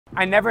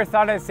I never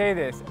thought I'd say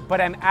this,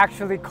 but I'm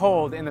actually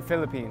cold in the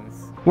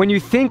Philippines. When you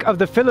think of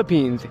the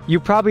Philippines, you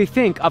probably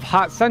think of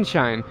hot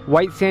sunshine,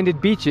 white sanded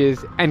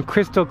beaches, and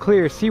crystal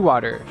clear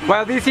seawater.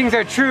 While these things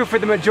are true for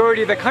the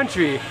majority of the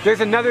country,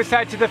 there's another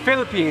side to the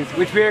Philippines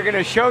which we are going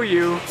to show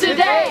you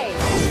today!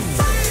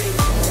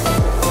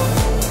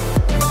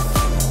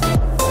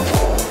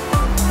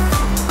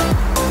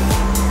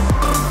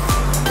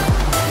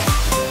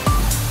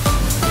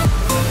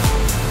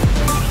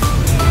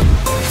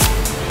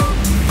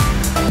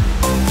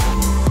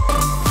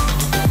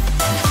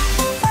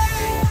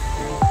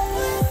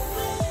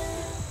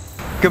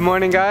 Good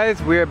morning,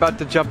 guys. We're about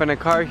to jump in a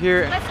car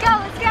here. Let's go,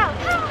 let's go!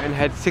 And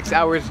head 6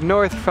 hours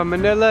north from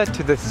Manila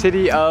to the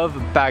city of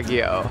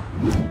Baguio.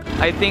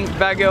 I think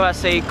Baguio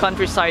has a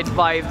countryside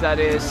vibe that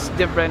is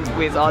different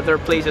with other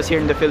places here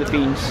in the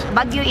Philippines.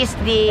 Baguio is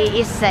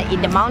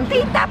in the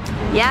mountain top.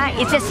 Yeah,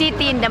 it's a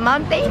city in the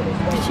mountain.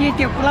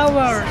 City of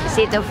flowers.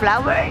 City of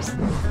flowers.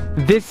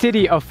 This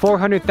city of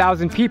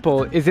 400,000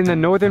 people is in the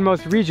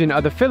northernmost region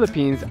of the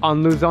Philippines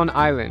on Luzon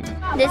Island.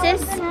 This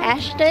is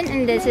Ashton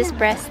and this is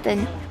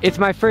Preston. It's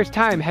my first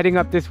time heading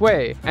up this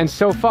way, and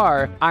so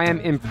far, I am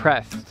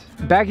impressed.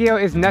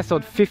 Baguio is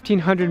nestled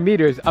 1,500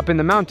 meters up in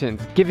the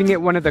mountains, giving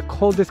it one of the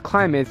coldest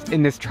climates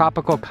in this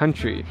tropical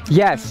country.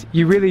 Yes,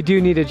 you really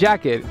do need a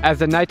jacket, as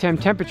the nighttime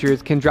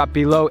temperatures can drop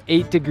below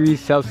 8 degrees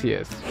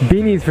Celsius.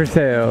 Beanies for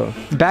sale.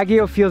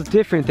 Baguio feels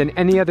different than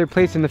any other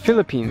place in the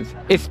Philippines,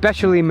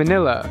 especially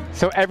Manila.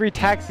 So every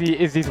taxi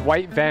is these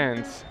white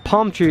vans.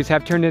 Palm trees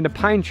have turned into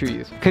pine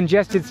trees.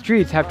 Congested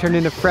streets have turned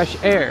into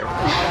fresh air.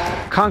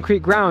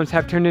 Concrete grounds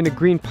have turned into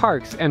green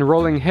parks and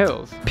rolling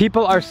hills.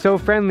 People are so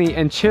friendly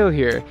and chill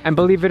here, and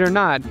believe it or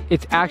not,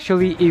 it's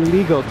actually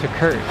illegal to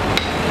curse.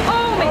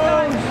 Oh my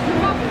gosh,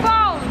 my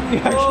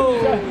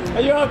phone!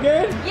 Are you all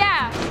good?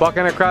 Yeah!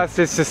 Walking across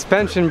this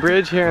suspension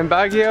bridge here in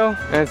Baguio,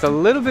 and it's a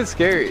little bit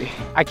scary.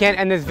 I can't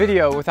end this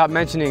video without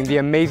mentioning the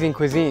amazing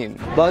cuisine.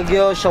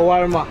 Baguio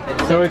shawarma.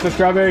 So it's a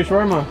strawberry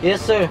shawarma?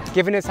 Yes, sir.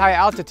 Given its high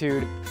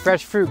altitude,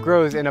 fresh fruit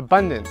grows in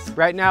abundance.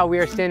 Right now we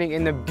are standing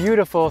in the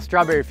beautiful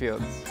strawberry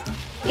fields.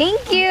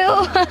 Thank you!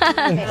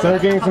 So we're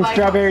getting some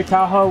strawberry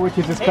taho, which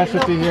is a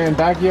specialty here in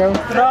Baguio.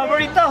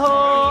 Strawberry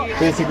taho!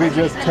 Basically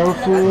just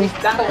tofu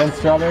and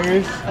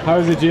strawberries. How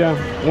is it, Gia?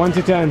 1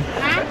 to 10.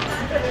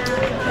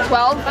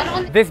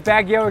 12. This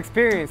Baguio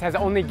experience has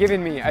only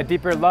given me a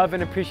deeper love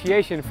and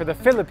appreciation for the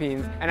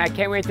Philippines, and I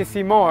can't wait to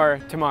see more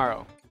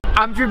tomorrow.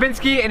 I'm Drew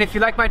Binsky, and if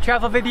you like my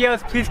travel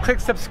videos, please click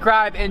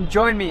subscribe and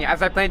join me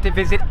as I plan to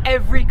visit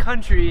every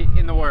country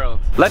in the world.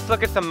 Let's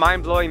look at some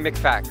mind-blowing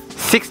mixed facts.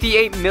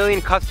 68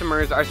 million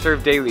customers are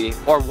served daily,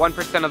 or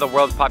 1% of the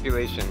world's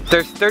population.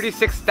 There's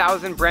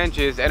 36,000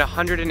 branches in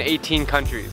 118 countries.